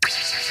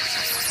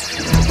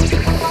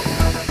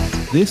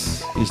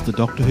This is the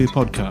Doctor Who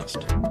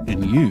podcast,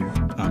 and you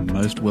are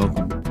most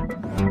welcome.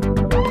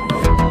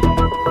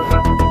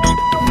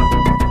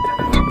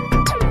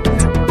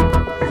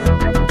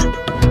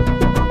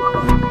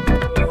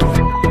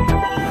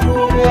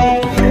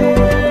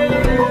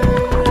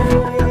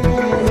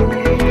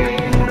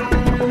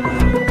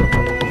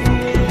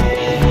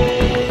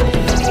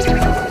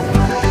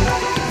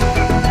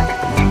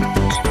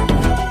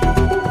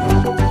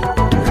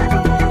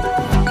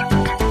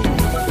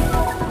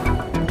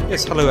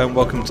 Yes, hello and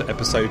welcome to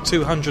episode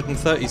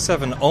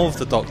 237 of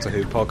the Doctor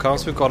Who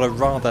podcast. We've got a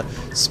rather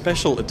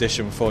special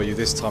edition for you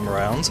this time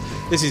around.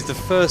 This is the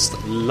first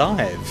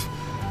live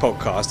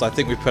podcast I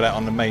think we've put out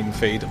on the main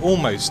feed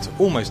almost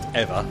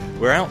ever.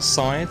 We're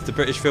outside the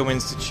British Film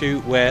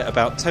Institute where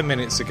about 10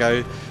 minutes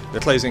ago the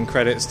closing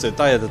credits to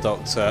Day of the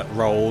Doctor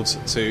rolled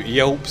to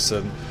yelps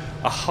and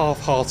a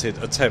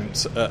half-hearted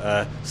attempt at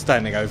a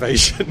standing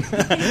ovation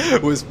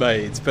was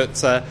made.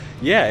 But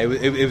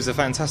it was a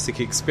fantastic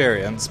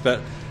experience.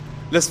 But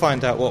let's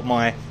find out what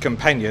my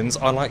companions,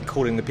 I like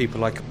calling the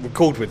people I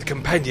record with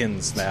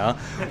companions now.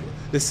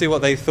 Let's see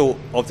what they thought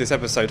of this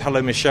episode.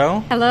 Hello,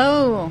 Michelle.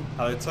 Hello.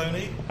 Hello,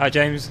 Tony. Hi,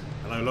 James.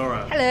 Hello,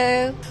 Laura.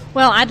 Hello.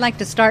 Well, I'd like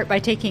to start by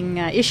taking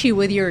issue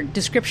with your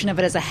description of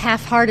it as a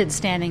half-hearted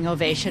standing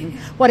ovation.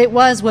 What it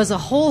was a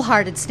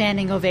wholehearted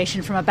standing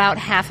ovation from about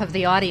half of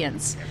the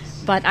audience.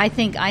 But I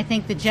think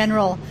the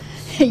general...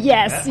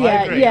 Yes,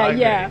 I agree.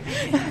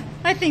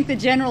 I think the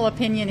general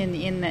opinion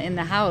in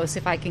the house,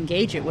 if I can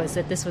gauge it, was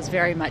that this was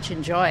very much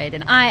enjoyed,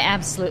 and I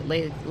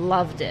absolutely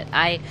loved it.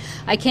 I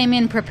came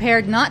in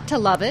prepared not to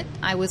love it.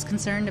 I was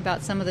concerned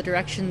about some of the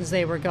directions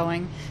they were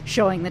going,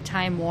 showing the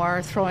Time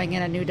War, throwing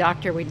in a new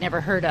Doctor we'd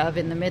never heard of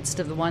in the midst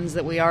of the ones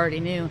that we already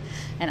knew,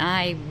 and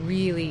I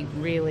really,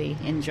 really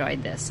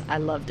enjoyed this. I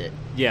loved it.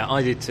 Yeah,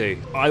 I did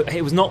too.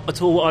 It was not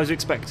at all what I was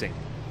expecting.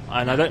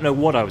 And I don't know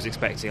what I was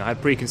expecting. I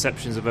had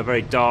preconceptions of a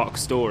very dark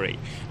story,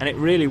 and it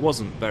really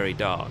wasn't very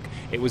dark.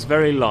 It was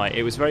very light,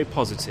 it was very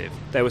positive.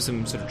 There were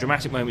some sort of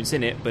dramatic moments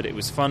in it, but it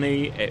was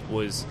funny, it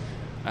was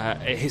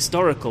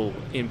historical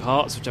in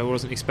parts, which I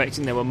wasn't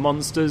expecting. There were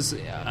monsters,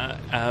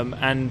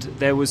 and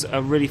there was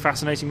a really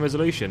fascinating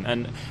resolution,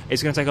 and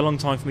it's going to take a long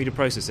time for me to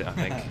process it, I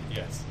think.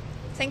 Yes.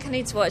 I think I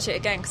need to watch it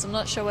again because I'm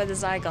not sure where the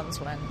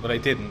Zygons went. Well, they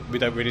didn't. We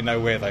don't really know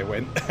where they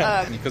went.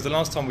 Because the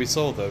last time we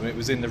saw them, it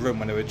was in the room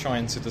when they were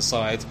trying to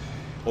decide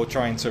or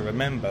trying to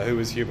remember who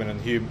was human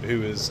and who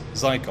was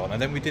Zygon, and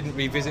then we didn't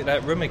revisit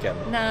that room again.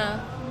 No.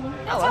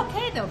 It's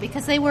okay, though,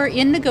 because they were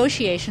in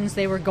negotiations.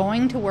 They were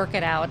going to work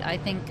it out. I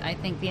think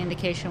the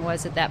indication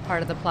was that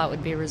part of the plot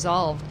would be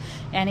resolved.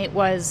 And it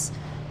was...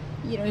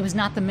 it was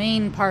not the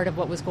main part of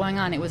what was going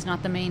on. It was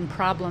not the main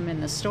problem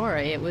in the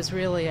story. It was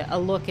really a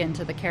look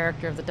into the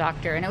character of the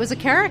Doctor, and it was a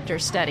character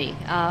study.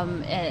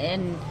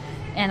 And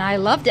I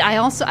loved it.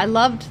 I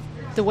loved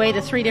the way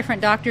the three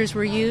different Doctors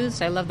were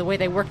used. I loved the way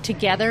they worked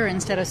together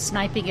instead of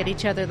sniping at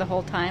each other the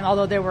whole time.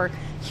 Although there were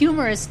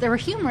humorous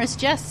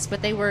jests,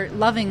 but they were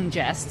loving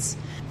jests.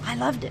 I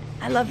loved it.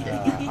 I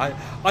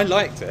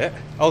liked it.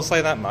 I'll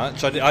say that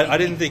much. I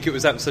didn't think it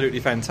was absolutely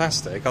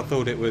fantastic. I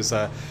thought it was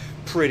a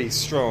pretty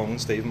strong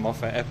Stephen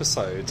Moffat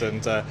episode,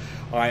 and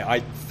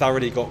I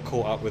thoroughly got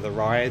caught up with the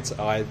ride.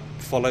 I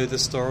followed the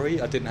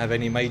story. I didn't have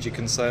any major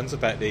concerns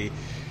about the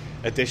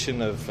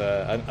addition of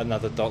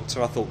another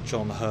Doctor. I thought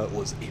John Hurt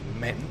was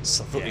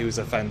immense. I thought he was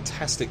a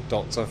fantastic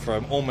Doctor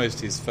from almost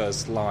his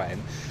first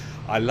line.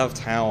 I loved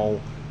how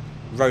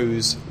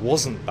Rose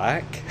wasn't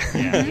back.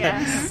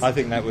 Yes. I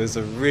think that was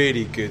a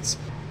really good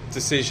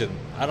decision,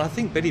 and I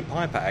think Billie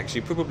Piper actually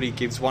probably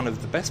gives one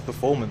of the best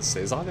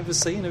performances I've ever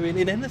seen her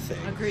in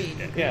anything. Agreed.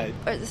 Yeah.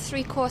 At the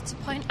 3/4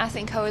 point, I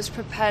think I was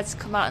prepared to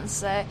come out and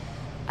say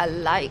I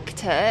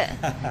liked it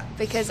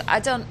because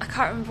I can't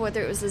remember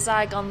whether it was the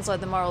Zygons or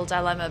the moral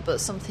dilemma,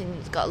 but something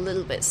got a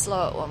little bit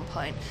slow at one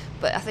point.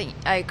 But I think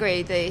I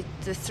agree, the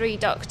three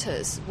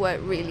Doctors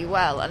worked really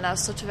well, and I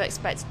sort of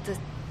expected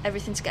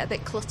everything to get a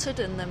bit cluttered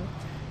in them.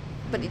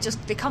 But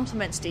they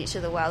complemented each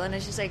other well, and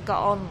as you say,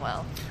 got on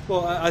well.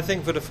 Well, I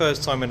think for the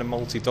first time in a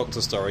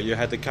multi-Doctor story, you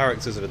had the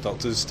characters of the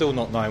Doctors still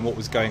not knowing what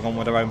was going on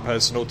with their own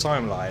personal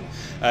timeline.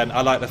 And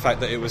I like the fact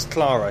that it was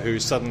Clara who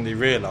suddenly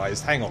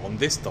realised, hang on,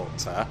 this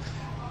Doctor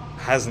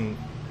hasn't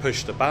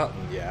pushed a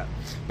button yet.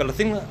 But the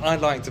thing that I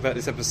liked about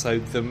this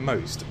episode the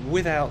most,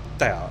 without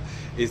doubt,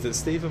 is that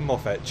Stephen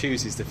Moffat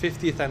chooses the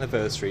 50th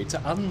anniversary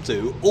to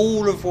undo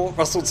all of what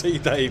Russell T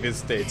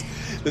Davies did.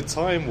 The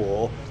Time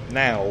War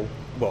now...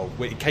 Well,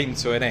 it came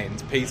to an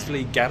end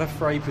peacefully.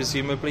 Gallifrey,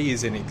 presumably,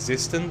 is in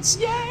existence.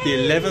 Yay!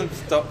 The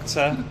 11th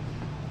Doctor...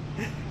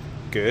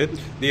 Good.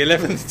 The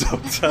 11th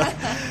Doctor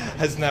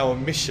has now a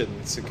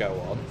mission to go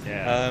on.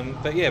 Yeah.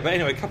 But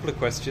anyway, a couple of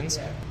questions.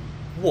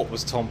 What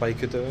was Tom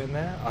Baker doing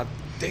there? I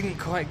didn't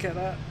quite get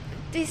that.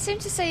 They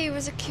seemed to say he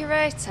was a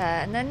curator,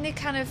 and then they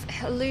kind of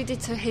alluded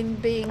to him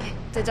being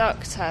the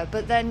Doctor,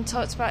 but then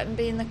talked about him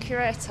being the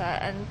curator,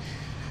 and...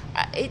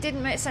 it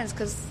didn't make sense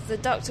because the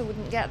Doctor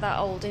wouldn't get that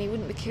old and he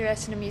wouldn't be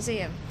curating a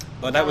museum.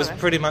 Well, that was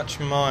pretty much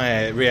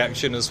my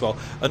reaction as well.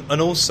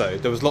 And also,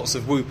 there was lots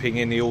of whooping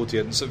in the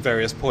audience at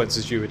various points,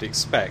 as you would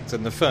expect.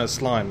 And the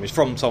first line was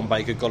from Tom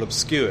Baker got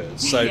obscured.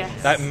 So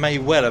Yes. that may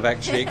well have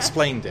actually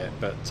explained it.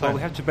 But Well,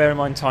 we have to bear in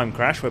mind Time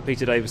Crash, where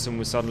Peter Davison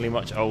was suddenly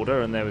much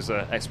older, and there was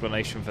an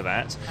explanation for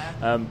that.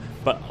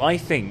 But I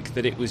think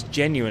that it was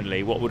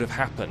genuinely what would have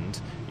happened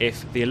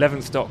if the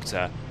 11th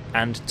Doctor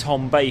and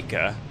Tom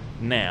Baker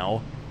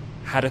now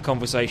had a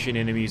conversation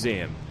in a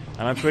museum.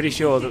 And I'm pretty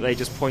sure that they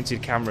just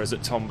pointed cameras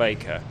at Tom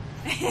Baker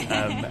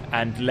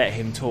and let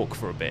him talk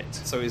for a bit.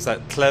 So is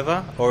that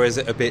clever, or is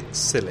it a bit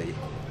silly?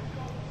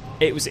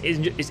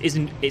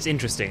 It's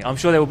interesting. I'm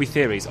sure there will be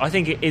theories. I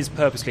think it is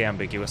purposely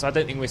ambiguous. I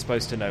don't think we're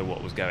supposed to know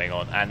what was going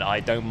on, and I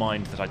don't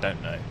mind that I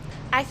don't know.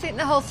 I think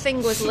the whole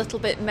thing was a little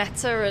bit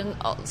meta and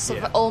sort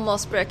Yeah. of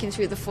almost breaking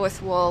through the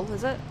fourth wall,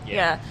 was it?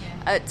 Yeah.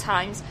 At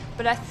times.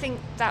 But I think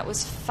that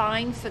was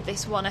fine for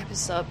this one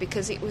episode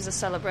because it was a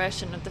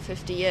celebration of the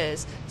 50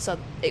 years. So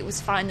it was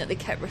fine that they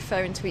kept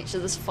referring to each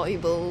other's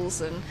foibles,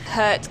 and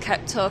Hurt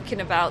kept talking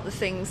about the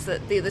things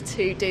that the other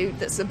two do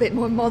that's a bit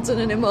more modern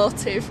and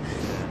emotive.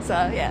 So,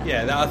 yeah.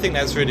 Yeah, I think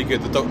that's really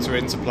good, the Doctor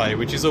interplay,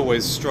 which is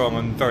always strong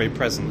and very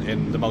present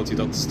in the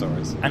multi-Doctor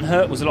stories. And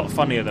Hurt was a lot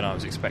funnier than I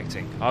was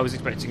expecting. I was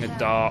expecting a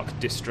dark,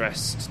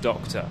 distressed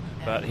Doctor,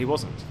 but he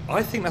wasn't.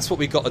 I think that's what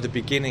we got at the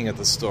beginning of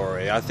the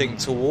story. I think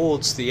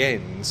towards the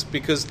end,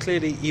 because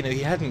clearly, you know,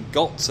 he hadn't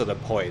got to the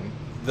point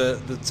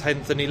that the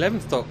 10th and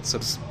 11th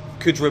Doctors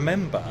could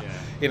remember. Yeah.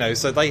 You know,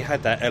 so they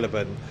had that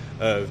element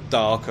of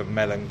dark and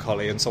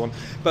melancholy and so on.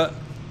 But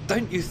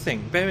don't you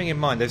think, bearing in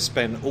mind they've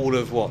spent all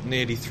of,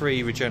 nearly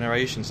 3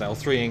 regenerations now,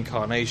 3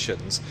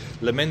 incarnations,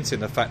 lamenting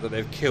the fact that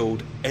they've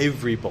killed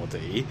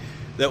everybody,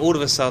 that all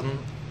of a sudden,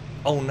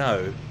 oh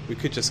no, we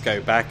could just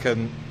go back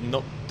and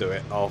not do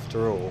it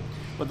after all.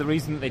 But the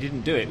reason that they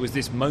didn't do it was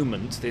this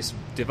moment, this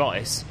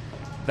device,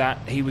 that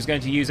he was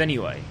going to use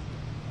anyway.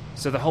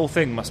 So the whole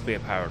thing must be a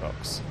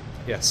paradox.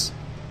 Yes.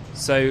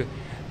 So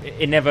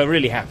it never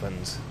really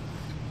happened.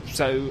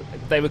 So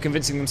they were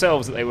convincing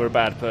themselves that they were a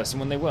bad person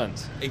when they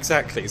weren't.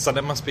 Exactly. So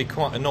that must be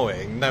quite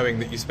annoying, knowing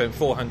that you spent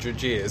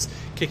 400 years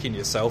kicking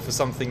yourself for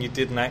something you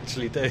didn't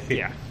actually do.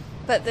 Yeah.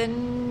 But the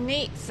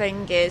neat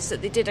thing is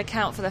that they did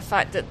account for the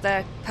fact that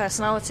their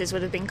personalities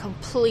would have been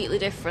completely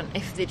different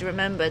if they'd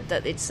remembered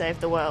that they'd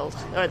saved the world,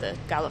 or the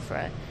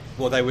Gallifrey.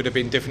 Well, they would have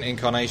been different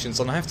incarnations,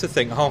 and I have to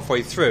think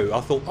halfway through,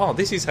 I thought,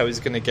 this is how he's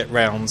going to get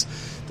round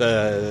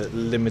the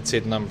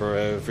limited number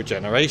of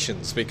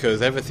regenerations,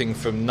 because everything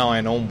from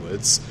 9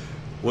 onwards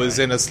was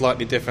in a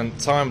slightly different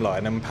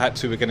timeline, and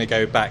perhaps we were going to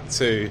go back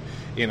to,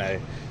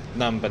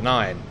 number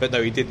 9. But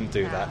no, he didn't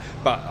do that.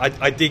 But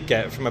I did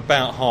get, from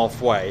about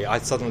halfway, I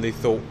suddenly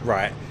thought,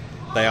 right,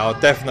 they are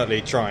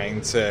definitely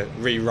trying to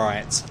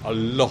rewrite a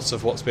lot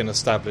of what's been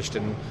established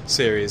in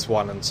Series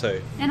 1 and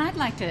 2. And I'd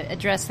like to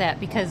address that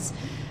because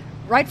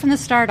right from the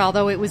start,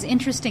 although it was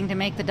interesting to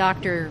make the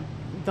Doctor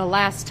the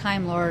last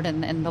Time Lord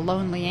and the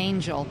Lonely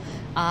Angel,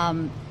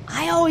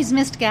 I always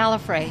missed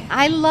Gallifrey.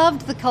 I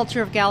loved the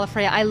culture of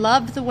Gallifrey. I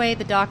loved the way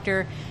the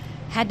Doctor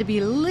had to be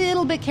a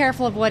little bit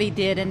careful of what he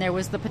did, and there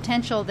was the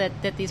potential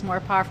that these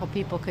more powerful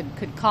people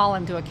could call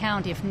him to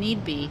account if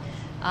need be.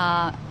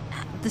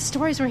 The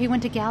stories where he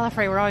went to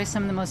Gallifrey were always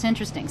some of the most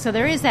interesting. So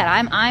there is that.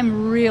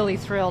 I'm really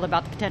thrilled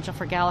about the potential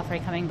for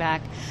Gallifrey coming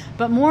back.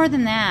 But more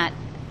than that,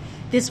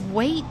 this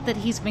weight that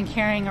he's been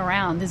carrying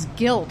around, this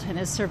guilt and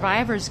his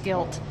survivor's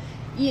guilt,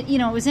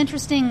 it was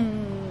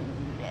interesting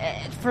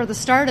for the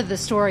start of the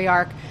story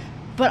arc,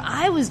 but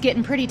I was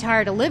getting pretty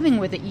tired of living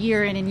with it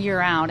year in and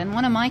year out. And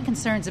one of my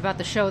concerns about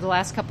the show the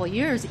last couple of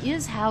years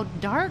is how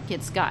dark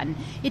it's gotten.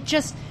 It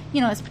just,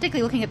 it's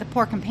particularly looking at the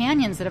poor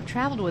companions that have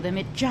traveled with him,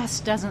 it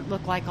just doesn't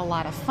look like a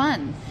lot of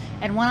fun.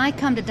 And when I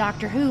come to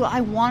Doctor Who,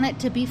 I want it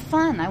to be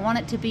fun. I want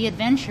it to be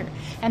adventure.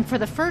 And for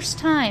the first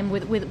time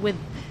with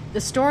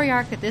the story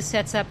arc that this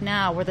sets up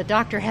now, where the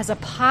Doctor has a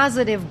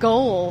positive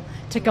goal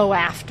to go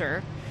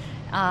after,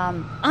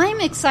 I'm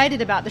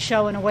excited about the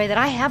show in a way that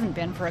I haven't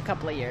been for a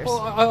couple of years. Well,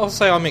 I'll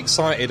say I'm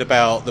excited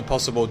about the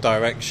possible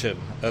direction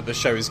that the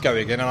show is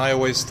going in, and I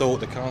always thought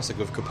the casting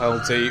of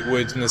Capaldi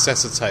would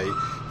necessitate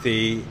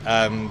the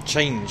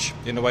change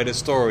in the way the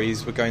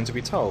stories were going to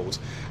be told.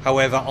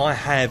 However, I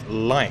have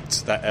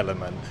liked that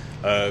element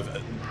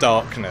of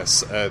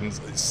darkness and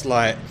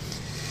slight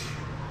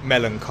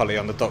melancholy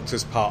on the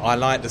Doctor's part. I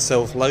like the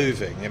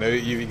self-loathing,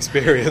 you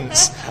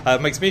experience.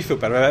 Makes me feel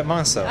better about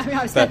myself. I mean,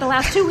 I've spent the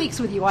last 2 weeks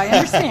with you, I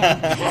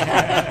understand.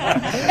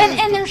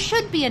 and there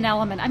should be an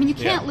element. I mean, you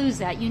can't lose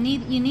that. You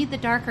need the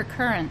darker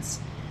currents,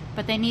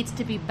 but they need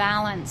to be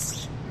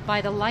balanced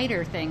by the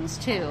lighter things,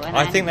 too. And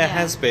I think there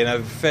has been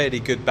a fairly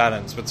good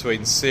balance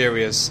between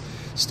serious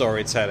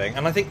storytelling,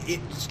 and I think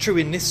it's true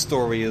in this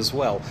story as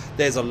well.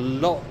 There's a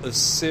lot of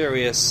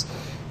serious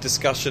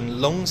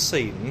discussion, long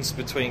scenes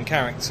between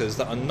characters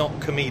that are not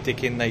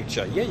comedic in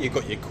nature. Yeah, you've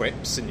got your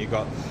quips and you've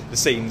got the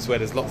scenes where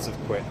there's lots of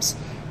quips,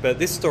 but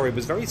this story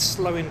was very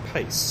slow in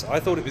pace. I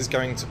thought it was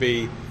going to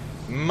be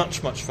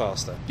much, much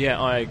faster.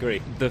 Yeah, I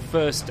agree. The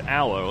first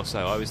hour or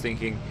so I was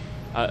thinking,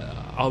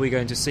 are we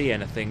going to see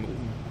anything?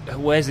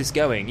 where's this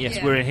going? Yes,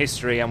 Yeah. we're in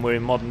history and we're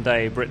in modern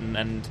day Britain,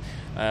 and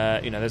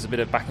there's a bit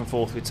of back and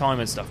forth with time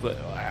and stuff, but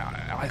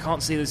I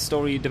can't see this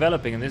story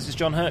developing. And there's this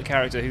John Hurt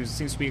character who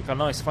seems to be a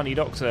nice, funny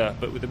doctor,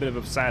 but with a bit of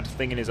a sad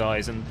thing in his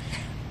eyes. And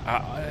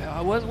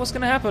what's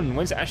going to happen?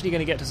 When's it actually going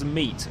to get to some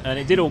meat? And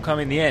it did all come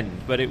in the end,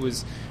 but it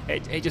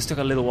just took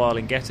a little while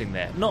in getting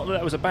there. Not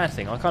that was a bad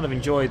thing. I kind of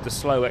enjoyed the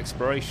slow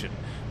exploration,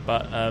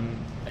 but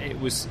it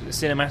was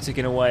cinematic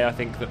in a way, I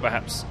think, that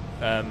perhaps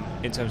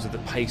in terms of the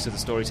pace of the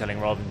storytelling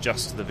rather than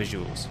just the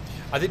visuals.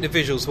 I think the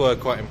visuals were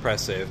quite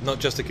impressive, not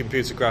just the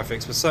computer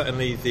graphics, but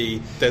certainly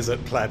the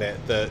desert planet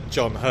that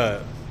John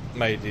Hurt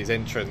made his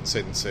entrance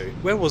into.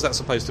 Where was that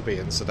supposed to be,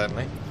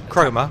 incidentally?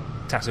 Chroma?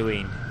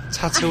 Tatooine.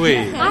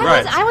 Tatooine,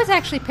 right. I was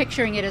actually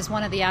picturing it as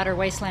one of the outer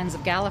wastelands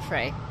of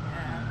Gallifrey.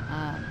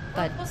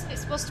 But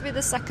It's supposed to be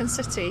the second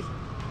city.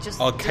 Just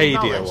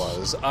Arcadia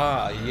demolished. was.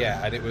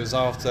 Yeah, and it was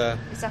after...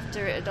 It's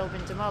after it had all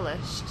been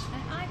demolished.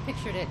 I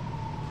pictured it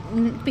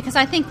because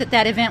I think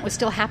that event was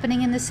still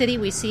happening in the city.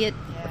 We see it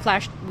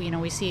flashed.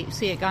 We see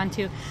it gone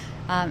to.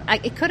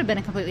 It could have been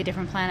a completely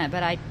different planet,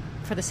 but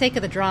for the sake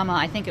of the drama,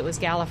 I think it was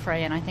Gallifrey,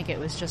 and I think it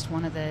was just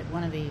one of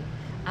the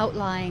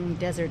outlying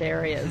desert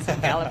areas of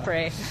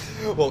Gallifrey.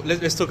 Well,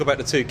 let's talk about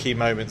the two key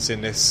moments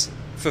in this.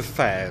 For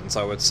fans,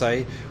 I would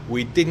say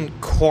we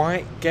didn't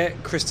quite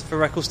get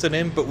Christopher Eccleston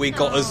in, but we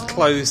got as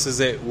close as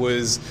it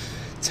was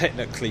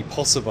technically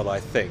possible,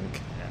 I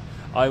think.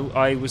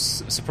 I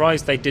was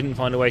surprised they didn't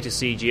find a way to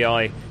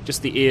CGI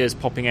just the ears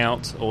popping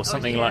out or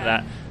something like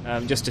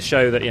that, just to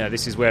show that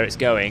this is where it's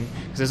going.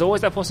 Because there's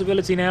always that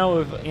possibility now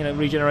of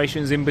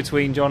regenerations in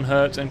between John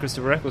Hurt and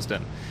Christopher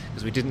Eccleston,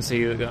 because we didn't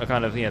see a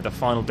kind of the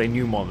final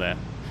denouement there.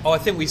 Oh, I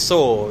think we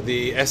saw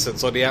the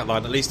essence or the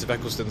outline, at least of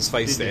Eccleston's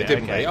face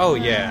didn't we? Oh,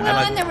 yeah. Well,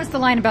 and there was the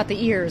line about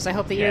the ears. I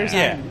hope the ears.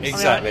 Yeah,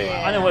 exactly.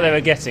 I know what they were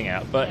getting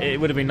at, but it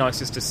would have been nice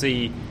just to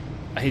see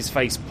his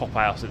face pop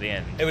out at the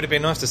end. It would have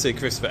been nice to see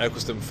Christopher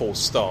Eccleston full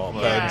stop,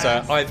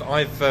 Yeah. but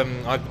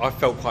I've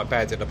felt quite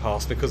bad in the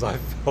past because I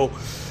felt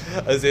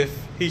as if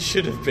he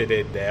should have been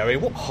in there. I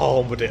mean, what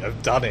harm would it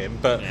have done him?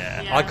 But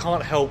I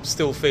can't help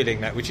still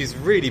feeling that, which is a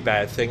really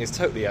bad thing. It's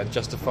totally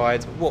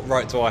unjustified. What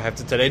right do I have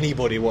to tell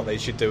anybody what they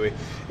should do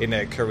in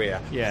their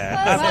career?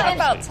 Yeah. Well, it's not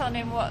about telling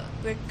him what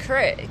the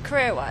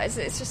career-wise.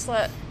 It's just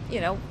like,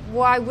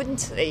 why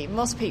wouldn't he?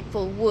 Most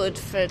people would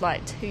for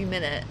like 2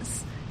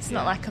 minutes. It's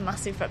not like a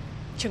massive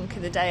chunk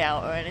of the day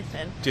out or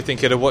anything. Do you think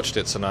he'd have watched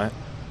it tonight?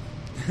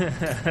 No.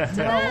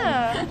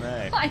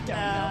 I don't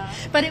know.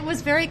 But it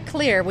was very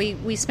clear.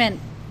 We spent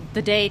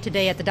the day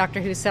today at the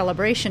Doctor Who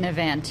Celebration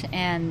event,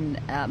 and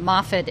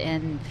Moffat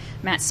and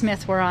Matt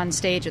Smith were on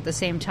stage at the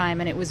same time,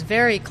 and it was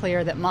very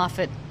clear that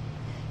Moffat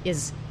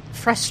is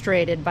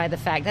frustrated by the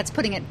fact, that's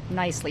putting it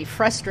nicely,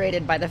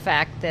 frustrated by the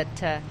fact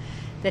that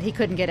he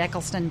couldn't get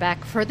Eccleston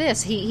back for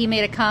this. He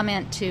made a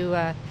comment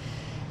to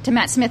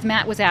Matt Smith.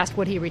 Matt was asked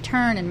would he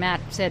return, and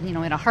Matt said, in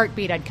a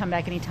heartbeat, I'd come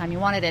back anytime you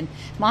wanted. And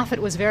Moffat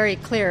was very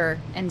clear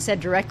and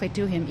said directly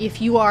to him, if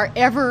you are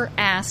ever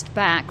asked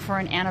back for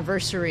an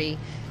anniversary,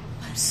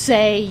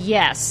 say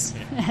yes.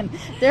 And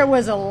there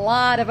was a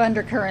lot of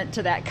undercurrent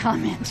to that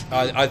comment.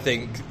 I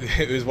think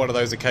it was one of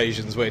those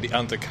occasions where the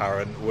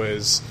undercurrent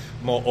was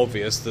more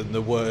obvious than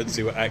the words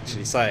he were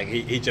actually saying.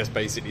 He just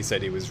basically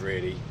said he was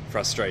really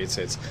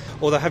frustrated.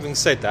 Although, having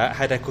said that,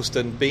 had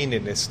Eccleston been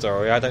in this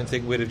story, I don't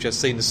think we'd have just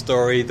seen the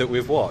story that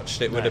we've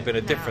watched. It would have been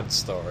a different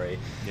story.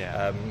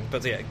 Yeah.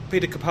 But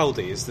Peter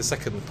Capaldi is the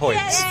second point.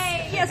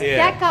 Yes, Yeah.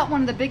 that got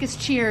one of the biggest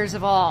cheers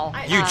of all.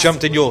 You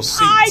jumped in your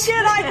seat.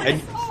 I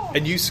did.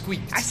 And you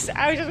squeaked.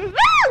 I just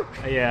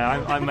woo!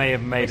 Yeah, I may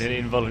have made an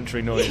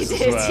involuntary noise You as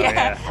did, well.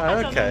 yeah. Yeah.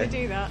 I don't Okay. want to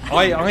do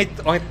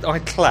that. I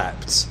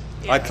clapped.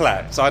 I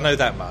clapped. I know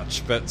that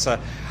much. But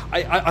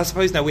I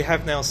suppose we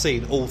have now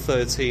seen all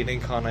 13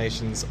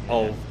 incarnations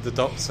of the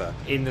Doctor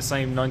In the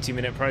same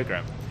 90-minute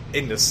programme.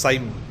 in the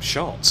same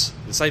shot,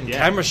 the same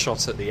camera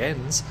shot at the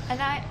ends.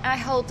 And I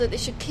hold that they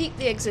should keep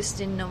the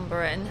existing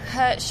number in.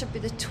 Hurt should be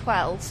the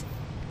 12th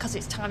because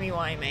it's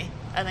timey-wimey,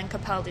 and then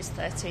Capaldi's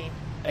 13.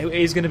 It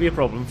is going to be a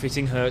problem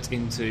fitting Hurt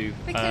into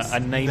Because- a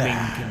naming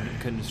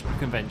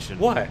convention.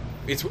 Why?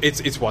 It's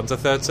 1 to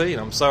 13.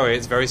 I'm sorry,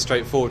 it's very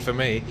straightforward for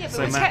me. Yeah,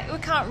 but So we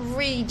can't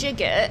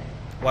rejig it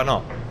Why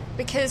not?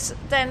 because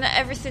then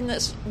everything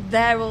that's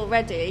there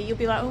already, you'll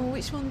be like, oh,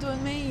 which one do I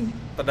mean?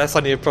 But that's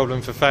only a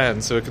problem for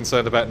fans who are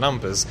concerned about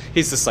numbers.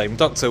 He's the same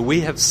Doctor.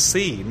 We have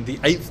seen the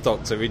 8th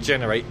Doctor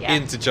regenerate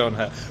into John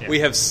Hurt. Yeah. We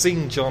have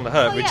seen John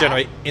Hurt Oh, yeah.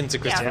 regenerate into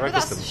Christopher Yeah, but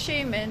that's Eccleston.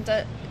 assuming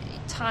that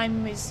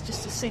time is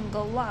just a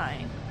single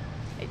line.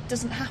 It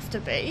doesn't have to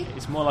be.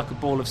 It's more like a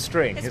ball of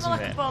string, It's isn't more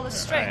like it? a ball of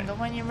string, Right. and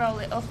when you roll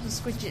it up and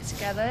squidge it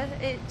together,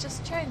 it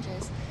just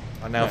changes.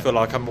 I now feel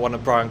like I'm one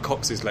of Brian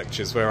Cox's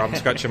lectures where I'm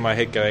scratching my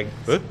head going,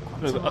 huh?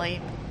 Quantum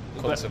leap.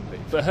 Quantum leap.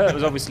 But Hurt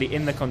was obviously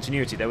in the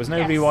continuity. There was no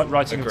Yes.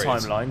 rewriting of Agreed.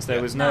 timelines. There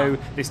Yeah. was no,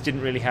 this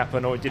didn't really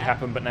happen, or it did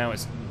happen, but now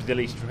it's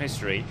deleted from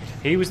history.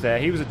 He was there.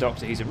 He was a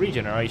Doctor. He's a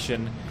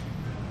regeneration.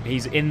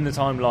 He's in the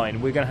timeline.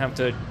 We're going to have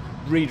to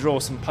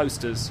redraw some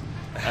posters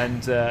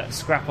and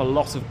scrap a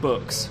lot of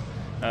books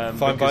Fine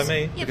by because-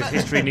 me. Yeah, Because but-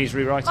 history needs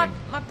rewriting.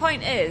 My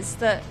point is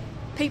that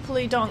people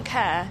who don't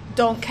care.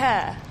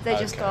 They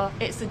just Okay. go,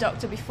 it's the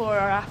Doctor before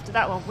or after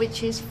that one,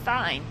 which is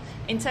fine.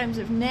 In terms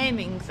of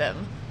naming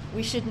them,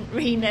 we shouldn't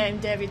rename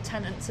David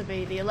Tennant to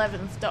be the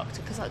 11th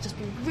Doctor because that'd just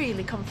be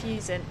really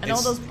confusing and all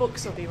It's- those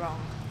books will be wrong.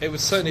 It would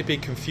certainly be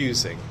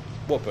confusing.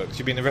 What books?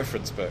 You mean the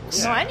reference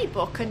books? No, any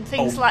book and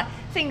things Oh.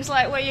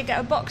 like where you get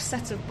a box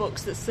set of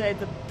books that say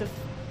the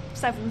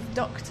 7th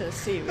Doctor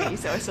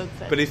series or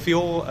something. But if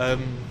you're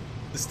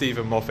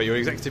Stephen Moffat, you're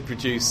executive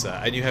producer,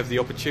 and you have the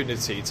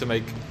opportunity to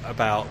make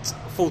about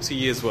 40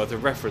 years worth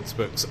of reference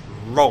books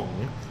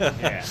wrong,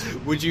 Yeah.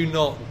 would you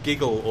not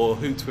giggle or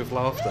hoot with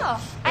laughter No,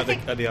 I at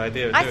think- the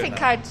idea of I doing think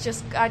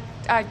that?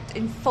 I'd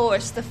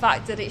enforce the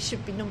fact that it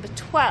should be number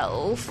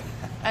 12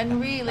 and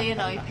really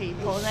annoy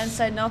people and then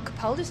say, no,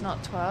 Capaldi's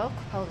not 12,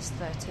 Capaldi's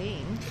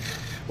 13.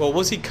 Well,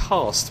 was he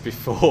cast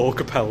before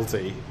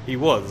Capaldi? He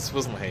was,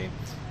 wasn't he?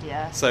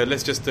 Yeah. So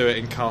let's just do it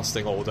in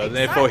casting order, and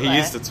therefore he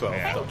is the 12th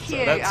Thank Doctor.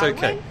 you, That's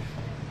okay. Alwyn.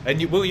 And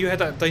you had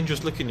that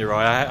dangerous look in your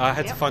eye. I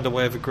had to Yep. find a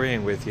way of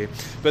agreeing with you.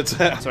 But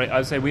Sorry, I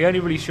would say we only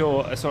really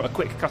saw a sort of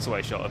quick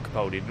cutaway shot of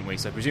Capaldi, didn't we?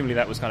 So presumably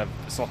that was kind of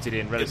slotted in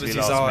it was relatively his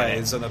last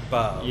eyes minute. and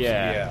above.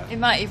 Yeah. It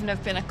might even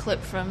have been a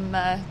clip from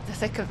The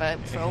Thick of It,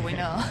 for all we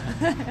know.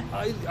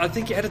 I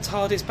think it had a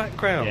TARDIS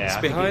background Yeah,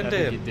 I think behind it- I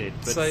think him. it did,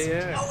 but- So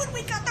yeah. Oh, and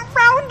we got the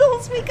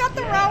Roundels! We got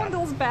the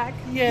Roundels back!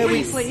 Yeah,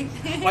 briefly.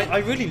 I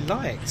really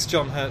liked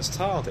John Hurt's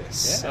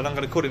TARDIS, Yeah. and I'm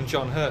going to call him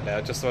John Hurt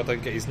now, just so I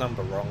don't get his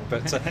number wrong.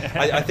 But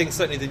I think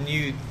certainly the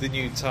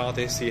new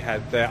TARDIS he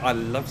had there, I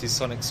loved his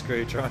sonic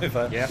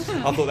screwdriver. Yeah.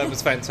 I thought that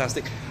was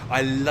fantastic.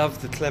 I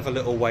loved the clever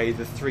little way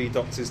the three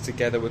Doctors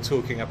together were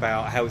talking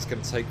about how it's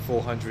going to take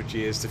 400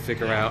 years to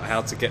figure out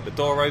how to get the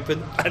door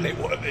open, and it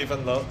wasn't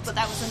even locked. But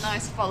that was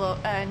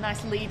a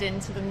nice lead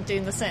into them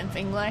doing the same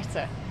thing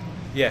later.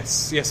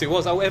 Yes, it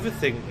was. Oh,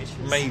 everything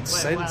was- made went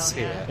sense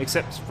well, yeah. here.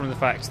 Except from the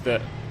fact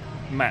that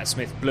Matt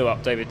Smith blew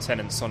up David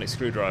Tennant's sonic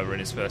screwdriver in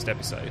his first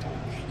episode.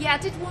 Yeah, I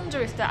did wonder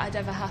if that had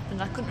ever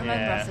happened. I couldn't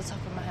remember Yeah. off the top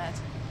of my head.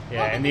 Yeah,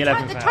 Well, in but the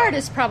 11th the hour.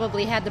 TARDIS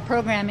probably had the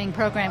programming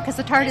program because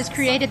the TARDIS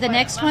created the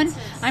next one.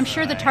 I'm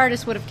sure the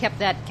TARDIS would have kept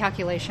that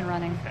calculation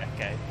running.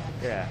 Okay.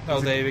 Yeah. Oh,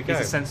 there we go.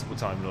 He's a sensible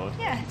Time Lord.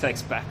 Yeah. He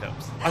takes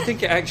backups. I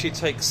think it actually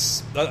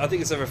takes. I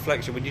think it's a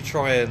reflection when you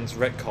try and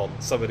retcon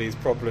some of these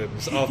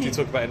problems after you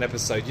talk about an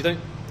episode. You don't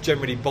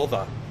generally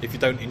bother if you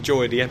don't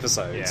enjoy the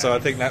episode. Yeah. So I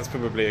think that's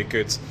probably a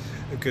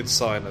good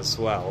sign as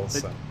well.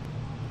 So.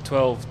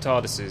 12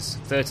 TARDISes,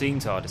 13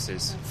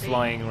 TARDISes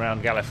flying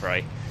around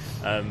Gallifrey.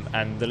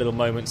 And the little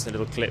moments, the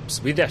little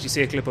clips. We did actually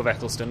see a clip of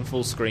Eccleston,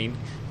 full screen,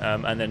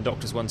 and then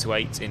Doctors 1 to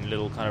 8 in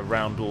little kind of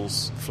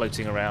roundels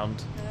floating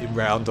around. In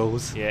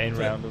roundels. Yeah, in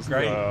roundels.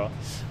 Great.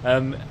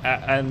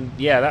 And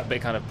yeah, that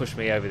bit kind of pushed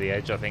me over the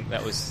edge. I think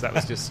that was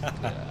just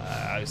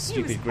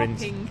stupid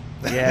grins. hopping.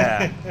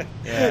 Yeah,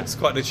 yeah. It's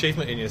quite an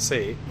achievement in your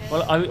seat.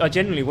 Well, I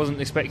genuinely wasn't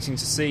expecting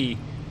to see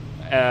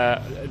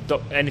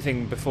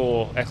anything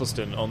before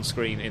Eccleston on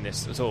screen in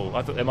this at all.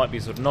 I thought there might be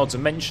sort of nods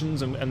and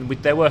mentions, and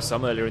there were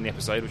some earlier in the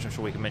episode, which I'm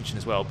sure we can mention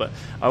as well. But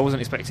I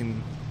wasn't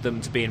expecting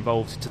them to be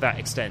involved to that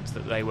extent.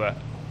 That they were,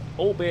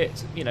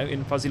 albeit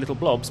in fuzzy little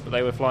blobs, but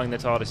they were flying their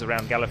TARDIS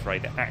around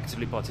Gallifrey. They're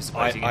actively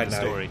participating I in the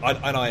know. story.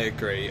 And I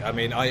agree. I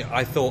mean,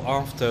 I thought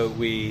after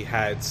we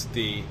had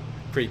the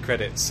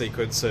pre-credits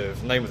sequence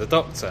of Name of the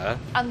Doctor,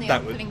 And the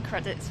that would. opening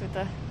credits with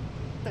the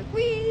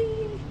wee.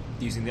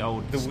 Using the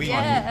old The wee-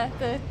 Yeah,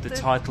 the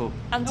title.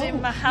 And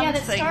doing my yeah, hand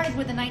that thing. started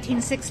with the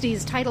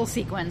 1960s title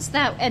sequence.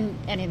 That and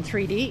in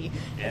 3D.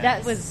 Yes.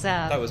 That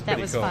was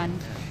Pretty cool. fun.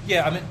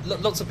 Yeah, I mean,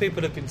 lots of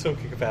people have been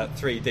talking about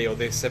 3D or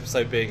this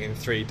episode being in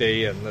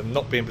 3D and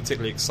not being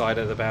particularly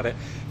excited about it.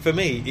 For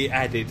me, it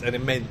added an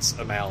immense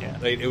amount.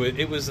 Yeah.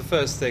 It was the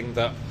first thing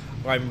that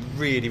I'm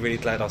really, really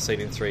glad I've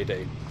seen in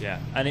 3D. Yeah,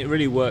 and it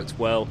really worked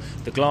well.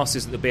 The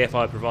glasses that the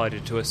BFI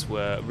provided to us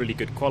were really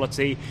good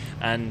quality,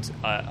 and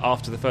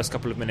after the first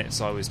couple of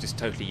minutes, I was just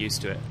totally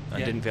used to it. I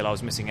Yeah. didn't feel I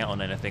was missing out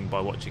on anything by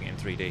watching it in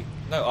 3D.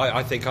 No,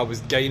 I think I was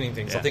gaining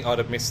things. Yeah. I think I'd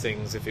have missed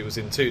things if it was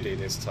in 2D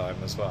this time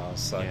as well.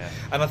 So, Yeah.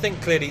 And I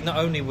think clearly not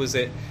only was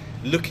it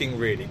looking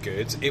really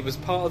good, it was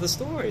part of the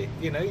story.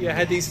 You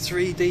had these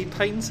 3D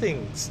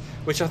paintings,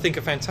 which I think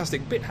are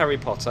fantastic. Bit Harry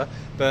Potter,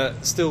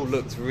 but still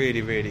looked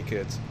really, really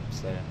good.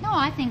 So. No,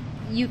 I think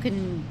you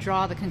can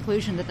draw the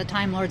conclusion that the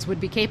Time Lords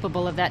would be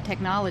capable of that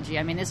technology.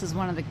 I mean, this is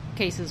one of the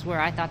cases where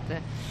I thought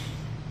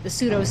the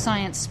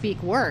pseudoscience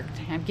speak worked,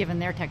 given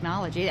their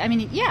technology. I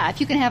mean, yeah, if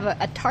you can have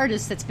a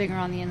TARDIS that's bigger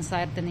on the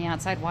inside than the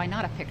outside, why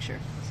not a picture?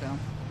 So,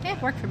 yeah,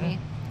 it worked for me.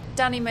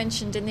 Danny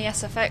mentioned in the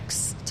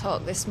SFX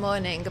talk this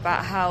morning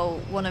about how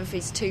one of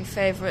his two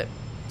favourite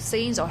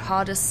scenes or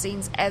hardest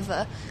scenes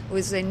ever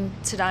was in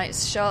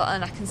tonight's show,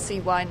 and I can see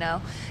why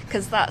now,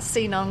 because that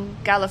scene on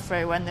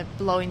Gallifrey when they're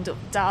blowing up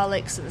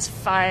Daleks and there's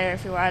fire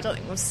everywhere, I don't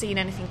think we've seen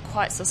anything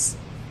quite so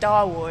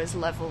Star Wars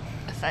level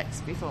effects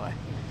before.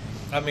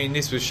 I mean,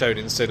 this was shown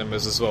in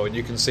cinemas as well, and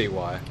you can see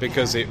why,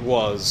 because it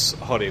was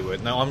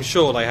Hollywood. Now, I'm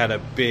sure they had a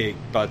big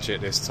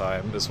budget this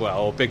time as well,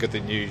 or bigger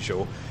than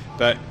usual,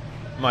 but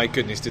my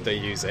goodness, did they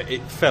use it.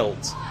 It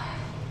felt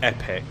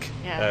epic,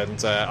 Yeah.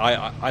 and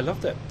I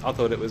loved it. I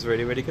thought it was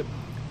really, really good.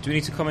 Do we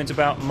need to comment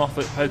about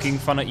Moffat poking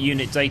fun at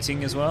unit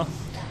dating as well?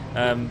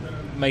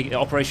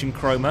 Operation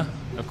Chroma,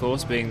 of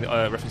course, being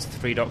reference to the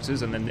Three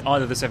Doctors, and then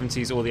either the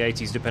 70s or the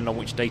 80s, depending on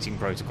which dating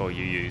protocol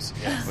you use,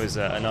 was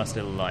a nice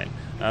little line.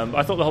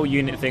 I thought the whole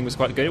unit thing was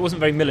quite good. It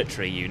wasn't very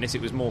military unit,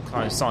 it was more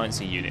kind of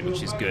sciencey unit,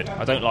 which is good.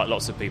 I don't like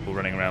lots of people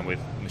running around with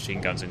machine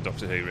guns in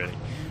Doctor Who, really.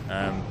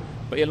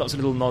 But yeah, lots of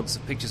little nods,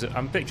 pictures of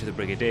the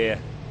Brigadier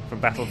from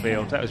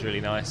Battlefield. That was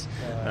really nice.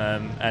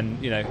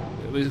 And, you know,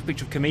 it was a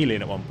picture of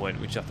Chameleon at one point,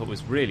 which I thought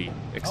was really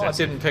excessive. Oh, I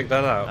didn't pick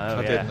that up. Oh,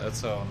 I yeah. didn't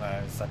at all,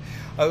 no. So,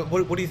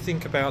 what do you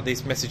think about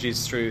these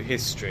messages through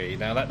history?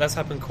 Now, that's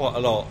happened quite a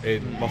lot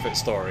in Moffat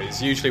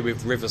stories, usually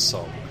with River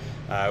Song.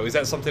 Is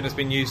that something that's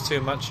been used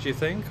too much, do you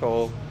think?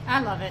 Or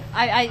I love it.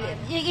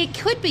 It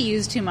could be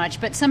used too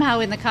much, but somehow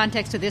in the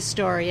context of this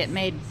story, it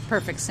made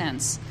perfect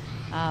sense.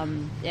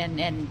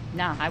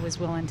 I was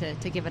willing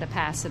to give it a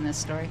pass in this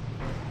story.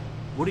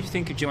 What did you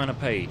think of Joanna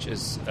Page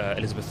as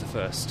Elizabeth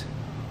I?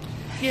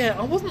 yeah,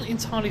 I wasn't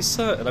entirely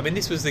certain. I mean,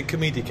 this was the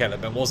comedic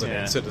element, wasn't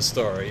Yeah. it, to the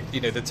story?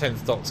 You know, the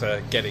 10th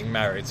Doctor getting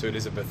married to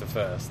Elizabeth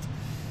I.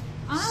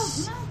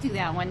 I'll do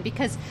that one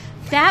because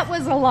that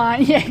was a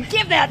line. Yeah,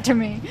 give that to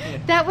me. Yeah.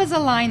 That was a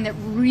line that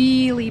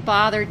really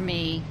bothered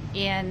me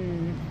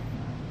in.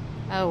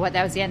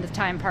 That was the End of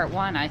Time Part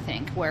 1, I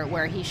think,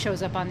 where he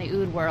shows up on the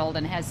Ood world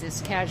and has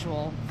this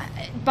casual.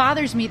 It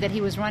bothers me that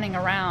he was running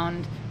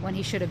around when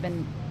he should have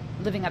been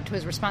living up to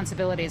his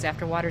responsibilities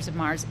after Waters of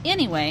Mars.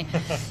 Anyway,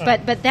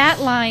 but that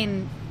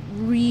line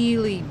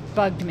really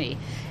bugged me.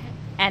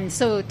 And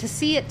so to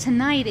see it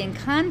tonight in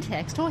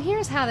context,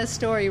 here's how the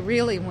story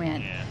really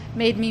went,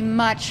 made me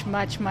much,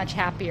 much, much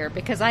happier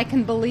because I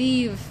can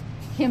believe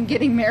him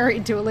getting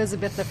married to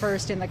Elizabeth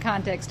I in the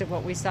context of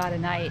what we saw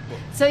tonight.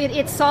 So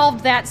it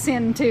solved that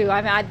sin too.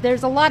 I mean,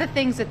 there's a lot of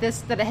things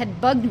that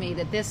had bugged me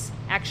that this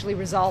actually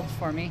resolved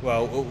for me.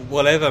 Well,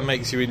 whatever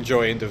makes you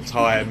enjoy End of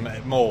Time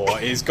more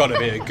is got to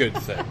be a good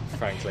thing,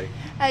 frankly.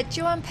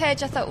 Joanne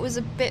Page, I thought, was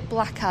a bit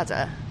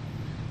Blackadder.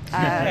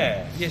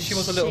 She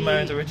was a little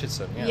Miranda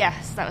Richardson. Yeah.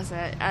 Yes, that was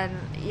it. And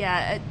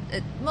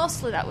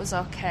mostly that was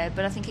okay,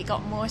 but I think it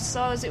got more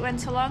so as it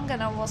went along,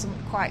 and I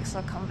wasn't quite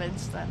so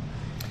convinced then.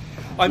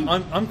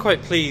 I'm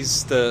quite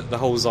pleased that the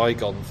whole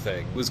Zygon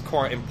thing was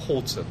quite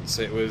important.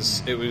 It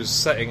was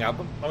setting up.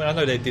 I mean, I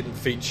know they didn't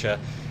feature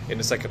in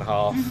the second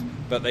half,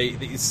 but they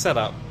set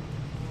up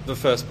the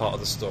first part of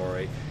the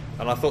story,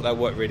 and I thought that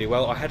worked really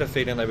well. I had a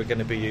feeling they were going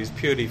to be used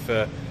purely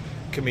for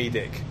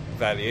comedic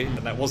value,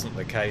 and that wasn't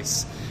the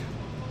case.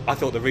 I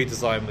thought the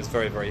redesign was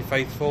very, very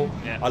faithful.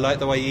 Yeah. I like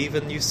the way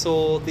even you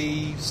saw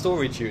the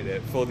storage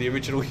unit for the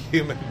original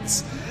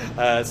humans,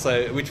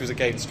 which was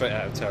again straight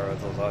out of Terror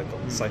of the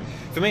Zygon. So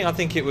for me, I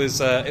think it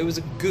was a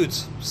good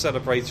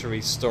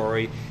celebratory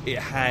story. It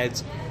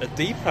had a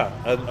deeper,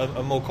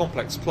 a more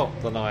complex plot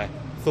than I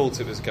thought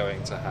it was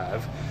going to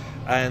have,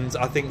 and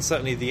I think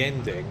certainly the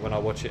ending, when I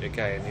watch it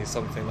again, is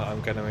something that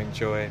I'm going to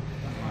enjoy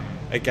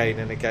again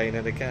and again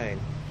and again.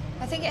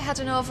 I think it had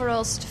an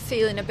overall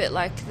feeling a bit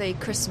like the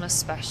Christmas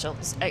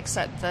specials,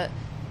 except that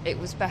it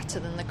was better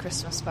than the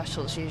Christmas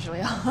specials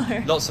usually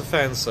are. Lots of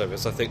fan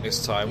service, I think,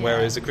 this time, Yeah.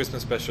 whereas the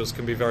Christmas specials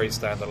can be very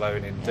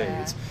standalone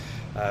indeed.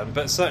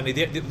 But certainly,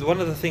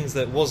 one of the things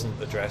that wasn't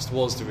addressed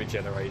was the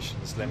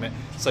regenerations limit,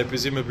 so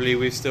presumably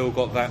we've still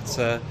got that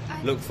to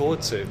look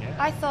forward to.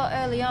 I thought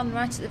early on,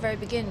 right at the very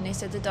beginning, he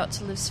said the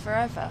Doctor lives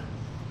forever.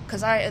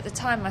 Because at the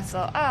time I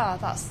thought,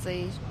 that's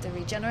the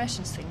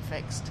regenerations thing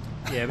fixed.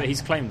 Yeah, but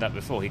he's claimed that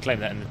before. He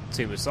claimed that in the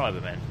Tomb of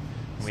Cybermen.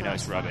 And we know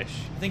it's rubbish.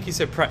 I think he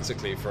said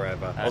practically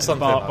forever, or something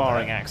barring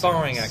like that. accidents.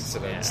 Barring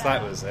accidents, Yeah.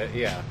 that was it,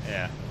 yeah.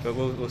 Yeah. But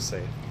we'll see.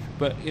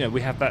 But, we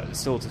have that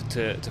still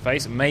to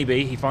face.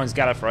 Maybe he finds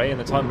Gallifrey and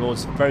the Time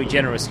Lords very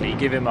generously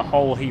give him a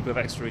whole heap of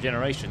extra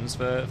regenerations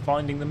for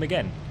finding them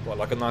again. What,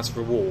 like a nice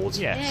reward?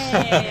 Yeah.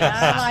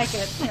 Yeah, I like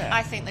it. Yeah.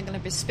 I think they're going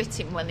to be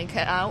spitting when they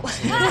get out.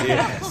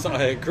 Yes,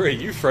 I agree.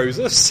 You froze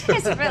us.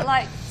 It's a bit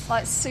like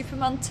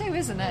Superman 2,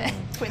 isn't it?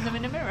 Putting them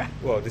in a mirror.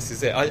 Well, this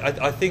is it.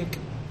 I think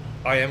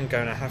I am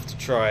going to have to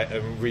try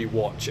and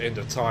re-watch End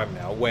of Time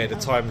now, where the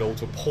Time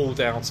Lords were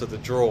pulled out of the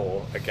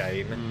drawer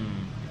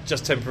again,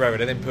 just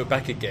temporarily, and then put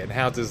back again.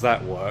 How does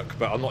that work?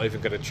 But I'm not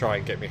even going to try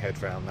and get my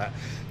head around that.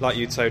 Like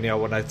you, Tony, I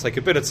want to take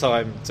a bit of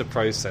time to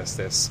process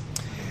this.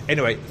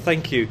 Anyway,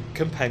 thank you,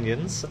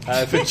 companions,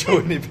 for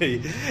joining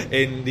me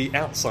in the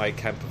outside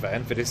camper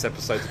van for this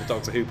episode of the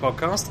Doctor Who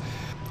podcast.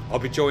 I'll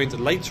be joined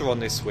later on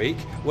this week,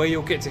 where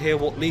you'll get to hear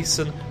what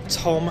Leeson,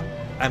 Tom,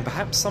 and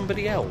perhaps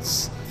somebody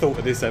else thought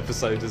of this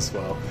episode as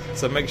well.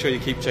 So make sure you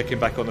keep checking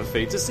back on the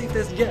feed to see if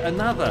there's yet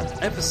another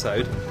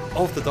episode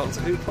of the Doctor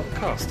Who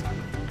podcast.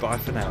 Bye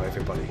for now,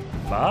 everybody.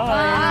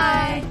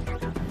 Bye.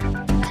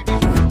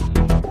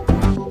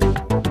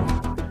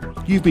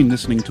 You've been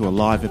listening to a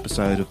live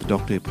episode of the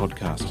Doctor Who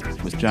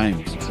podcast with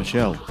James,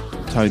 Michelle,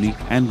 Tony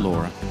and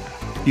Laura.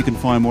 You can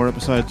find more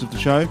episodes of the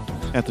show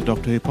at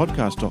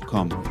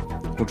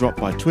thedoctorwhopodcast.com or drop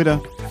by Twitter,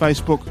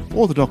 Facebook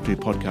or the Doctor Who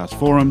podcast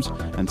forums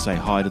and say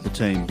hi to the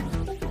team.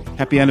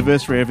 Happy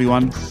anniversary,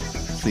 everyone.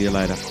 See you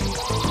later.